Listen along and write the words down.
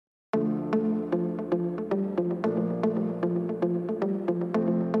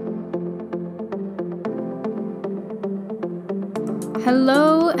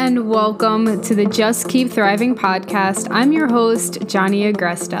Hello and welcome to the Just Keep Thriving podcast. I'm your host, Johnny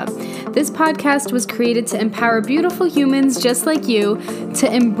Agresta. This podcast was created to empower beautiful humans just like you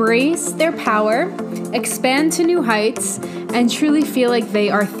to embrace their power, expand to new heights, and truly feel like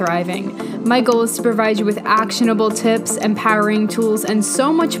they are thriving. My goal is to provide you with actionable tips, empowering tools, and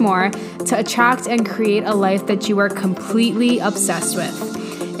so much more to attract and create a life that you are completely obsessed with.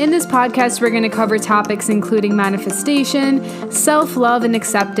 In this podcast, we're going to cover topics including manifestation, self-love and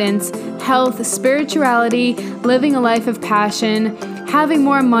acceptance, health, spirituality, living a life of passion, having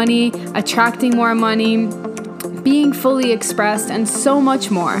more money, attracting more money, being fully expressed, and so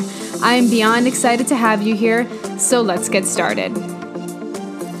much more. I am beyond excited to have you here, so let's get started.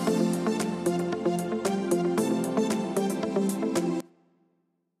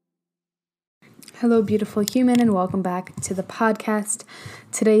 Hello, beautiful human, and welcome back to the podcast.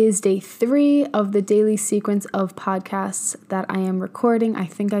 Today is day 3 of the daily sequence of podcasts that I am recording. I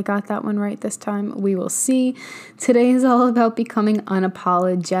think I got that one right this time. We will see. Today is all about becoming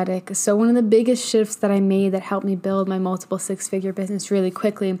unapologetic. So one of the biggest shifts that I made that helped me build my multiple six-figure business really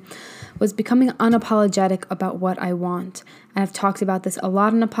quickly was becoming unapologetic about what I want. And I've talked about this a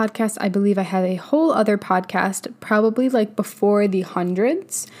lot in a podcast. I believe I have a whole other podcast, probably like before the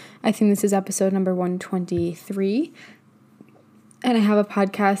hundreds. I think this is episode number 123. And I have a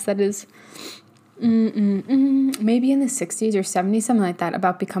podcast that is maybe in the 60s or 70s, something like that,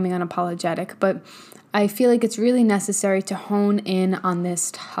 about becoming unapologetic. But I feel like it's really necessary to hone in on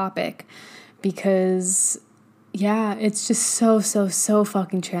this topic because, yeah, it's just so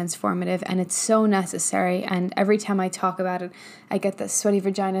fucking transformative, and it's so necessary. And every time I talk about it, I get the sweaty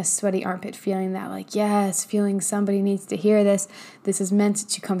vagina, sweaty armpit feeling that, like, yes, feeling somebody needs to hear this. This is meant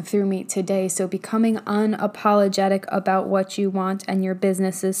to come through me today. So becoming unapologetic about what you want and your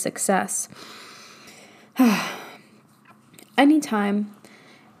business's success. Anytime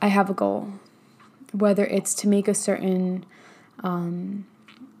I have a goal, whether it's to make a certain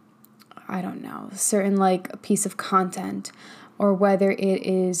certain like a piece of content, or whether it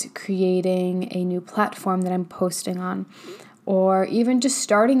is creating a new platform that I'm posting on, or even just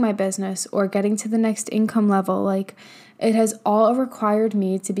starting my business or getting to the next income level, like it has all required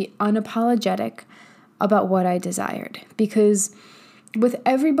me to be unapologetic about what I desired. Because with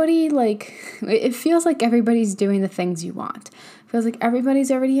everybody, like, it feels like everybody's doing the things you want. It feels like everybody's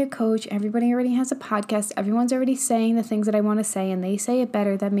already a coach, everybody already has a podcast, everyone's already saying the things that I want to say, and they say it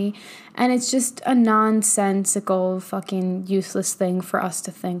better than me. And it's just a nonsensical, fucking useless thing for us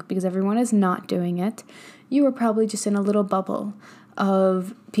to think, because everyone is not doing it. You are probably just in a little bubble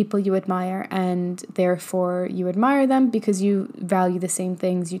of people you admire, and therefore you admire them because you value the same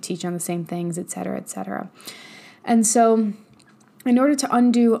things, you teach on the same things, etc., etc. And so in order to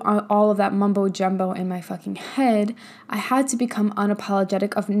undo all of that mumbo jumbo in my fucking head, I had to become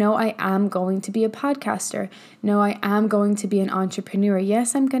unapologetic of, no, I am going to be a podcaster. No, I am going to be an entrepreneur.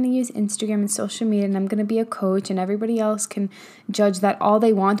 Yes, I'm going to use Instagram and social media, and I'm going to be a coach, and everybody else can judge that all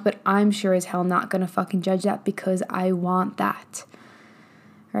they want, but I'm sure as hell not going to fucking judge that because I want that,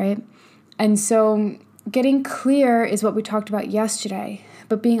 right? And so getting clear is what we talked about yesterday,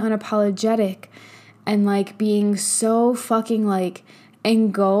 but being unapologetic and like being so fucking like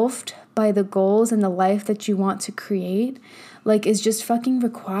engulfed by the goals and the life that you want to create, like, is just fucking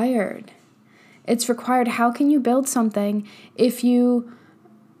required. It's required. How can you build something if you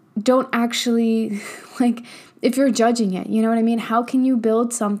don't actually, like, if you're judging it? You know what I mean? How can you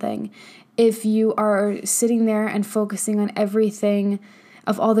build something if you are sitting there and focusing on everything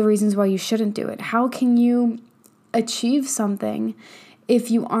of all the reasons why you shouldn't do it? How can you achieve something if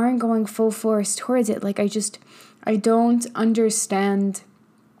you aren't going full force towards it? Like, I don't understand,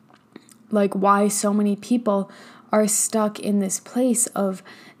 like, why so many people are stuck in this place of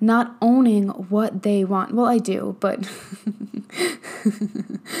not owning what they want. Well, I do, but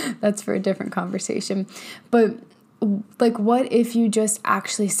that's for a different conversation. But, like, what if you just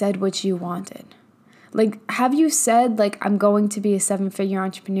actually said what you wanted? Like, have you said, like, I'm going to be a 7-figure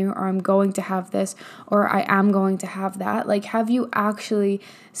entrepreneur, or I'm going to have this, or I am going to have that? Like, have you actually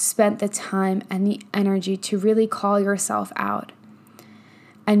spent the time and the energy to really call yourself out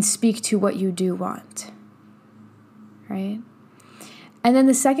and speak to what you do want, right? And then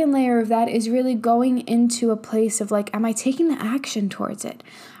the second layer of that is really going into a place of, like, am I taking the action towards it?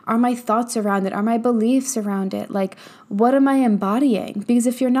 Are my thoughts around it? Are my beliefs around it? Like, what am I embodying? Because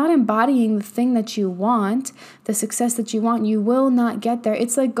if you're not embodying the thing that you want, the success that you want, you will not get there.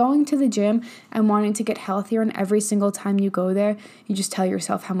 It's like going to the gym and wanting to get healthier, and every single time you go there, you just tell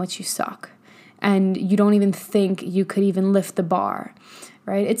yourself how much you suck. And you don't even think you could even lift the bar,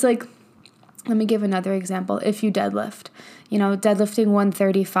 right? It's like Let me give another example. If you deadlift, deadlifting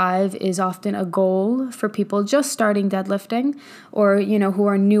 135 is often a goal for people just starting deadlifting or, who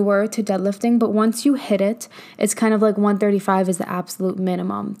are newer to deadlifting. But once you hit it, it's kind of like 135 is the absolute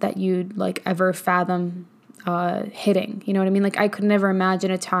minimum that you'd like ever fathom hitting. You know what I mean? Like I could never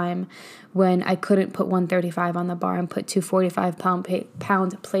imagine a time when I couldn't put 135 on the bar and put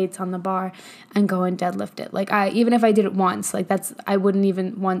 245-pound plates on the bar and go and deadlift it. Like even if I did it once, like I wouldn't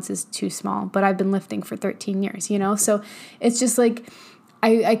even, once is too small, but I've been lifting for 13 years, So it's just like,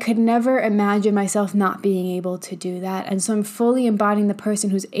 I could never imagine myself not being able to do that. And so I'm fully embodying the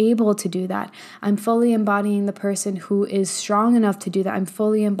person who's able to do that. I'm fully embodying the person who is strong enough to do that. I'm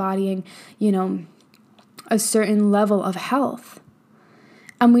fully embodying, a certain level of health.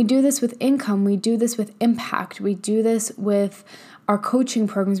 And we do this with income. We do this with impact. We do this with our coaching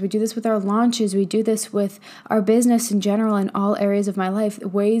programs. We do this with our launches. We do this with our business in general in all areas of my life,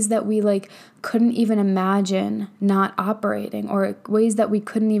 ways that we couldn't even imagine not operating, or ways that we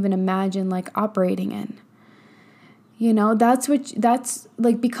couldn't even imagine operating in. That's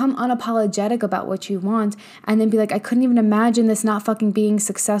become unapologetic about what you want, and then be like, I couldn't even imagine this not fucking being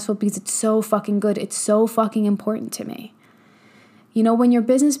successful because it's so fucking good. It's so fucking important to me. When your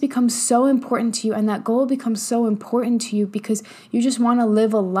business becomes so important to you and that goal becomes so important to you because you just want to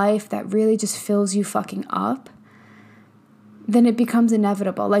live a life that really just fills you fucking up, then it becomes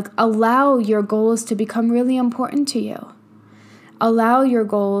inevitable. Allow your goals to become really important to you. Allow your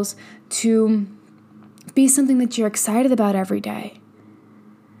goals to be something that you're excited about every day.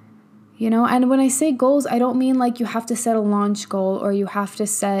 And when I say goals, I don't mean you have to set a launch goal or you have to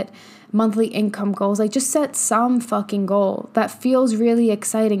set monthly income goals. Just set some fucking goal that feels really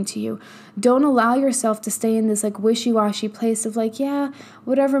exciting to you. Don't allow yourself to stay in this wishy-washy place of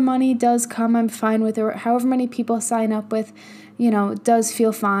whatever money does come, I'm fine with, or however many people sign up with, does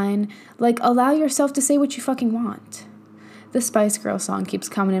feel fine. Allow yourself to say what you fucking want. The Spice Girls song keeps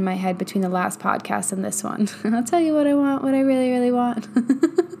coming in my head between the last podcast and this one. I'll tell you what I want, what I really, really want.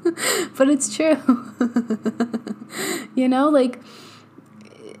 But it's true.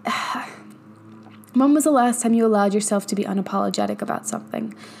 When was the last time you allowed yourself to be unapologetic about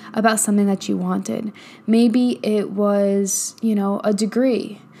something that you wanted? Maybe it was, a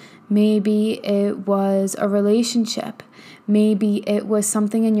degree. Maybe it was a relationship. Maybe it was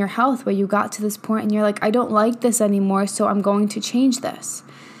something in your health where you got to this point and you're like, I don't like this anymore, so I'm going to change this.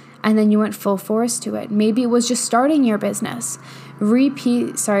 And then you went full force to it. Maybe it was just starting your business.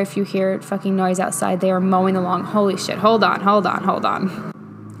 Sorry if you hear fucking noise outside. They are mowing the lawn. Holy shit. Hold on.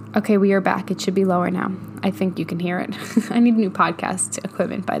 Okay, we are back. It should be lower now. I think you can hear it. I need new podcast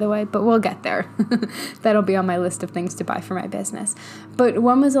equipment, by the way, but we'll get there. That'll be on my list of things to buy for my business. But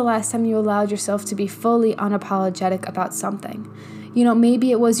when was the last time you allowed yourself to be fully unapologetic about something?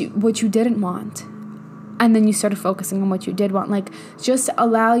 Maybe it was what you didn't want. And then you started focusing on what you did want. Just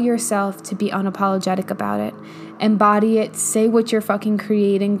allow yourself to be unapologetic about it. Embody it. Say what you're fucking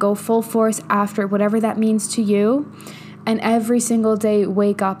creating. Go full force after it, whatever that means to you. And every single day,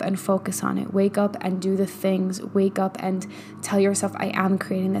 wake up and focus on it. Wake up and do the things. Wake up and tell yourself, I am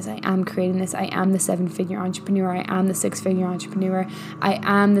creating this. I am creating this. I am the 7-figure entrepreneur. I am the 6-figure entrepreneur. I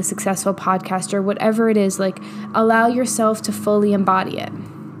am the successful podcaster. Whatever it is, allow yourself to fully embody it.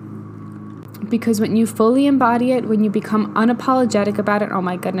 Because when you fully embody it, when you become unapologetic about it, oh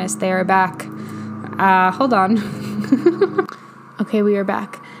my goodness, they are back. Hold on. Okay, we are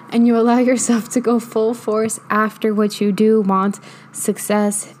back. And you allow yourself to go full force after what you do want,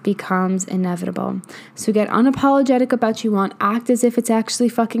 success becomes inevitable. So get unapologetic about what you want, act as if it's actually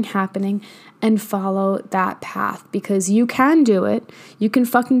fucking happening, and follow that path. Because you can do it. You can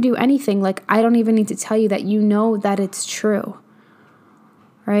fucking do anything. I don't even need to tell you that. You know that it's true.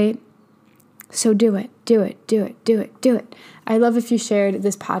 Right? So do it. I love if you shared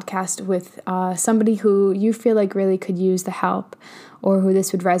this podcast with somebody who you feel really could use the help, or who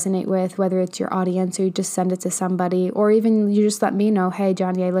this would resonate with, whether it's your audience or you just send it to somebody, or even you just let me know, hey,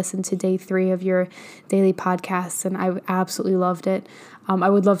 Johnny, I listened to day 3 of your daily podcasts and I absolutely loved it. I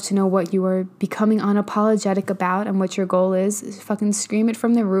would love to know what you are becoming unapologetic about and what your goal is. Fucking scream it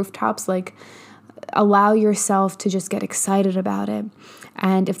from the rooftops. Allow yourself to just get excited about it.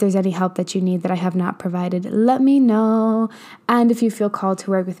 And if there's any help that you need that I have not provided, let me know. And if you feel called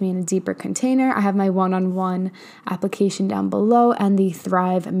to work with me in a deeper container, I have my one-on-one application down below and the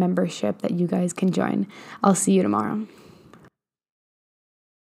Thrive membership that you guys can join. I'll see you tomorrow.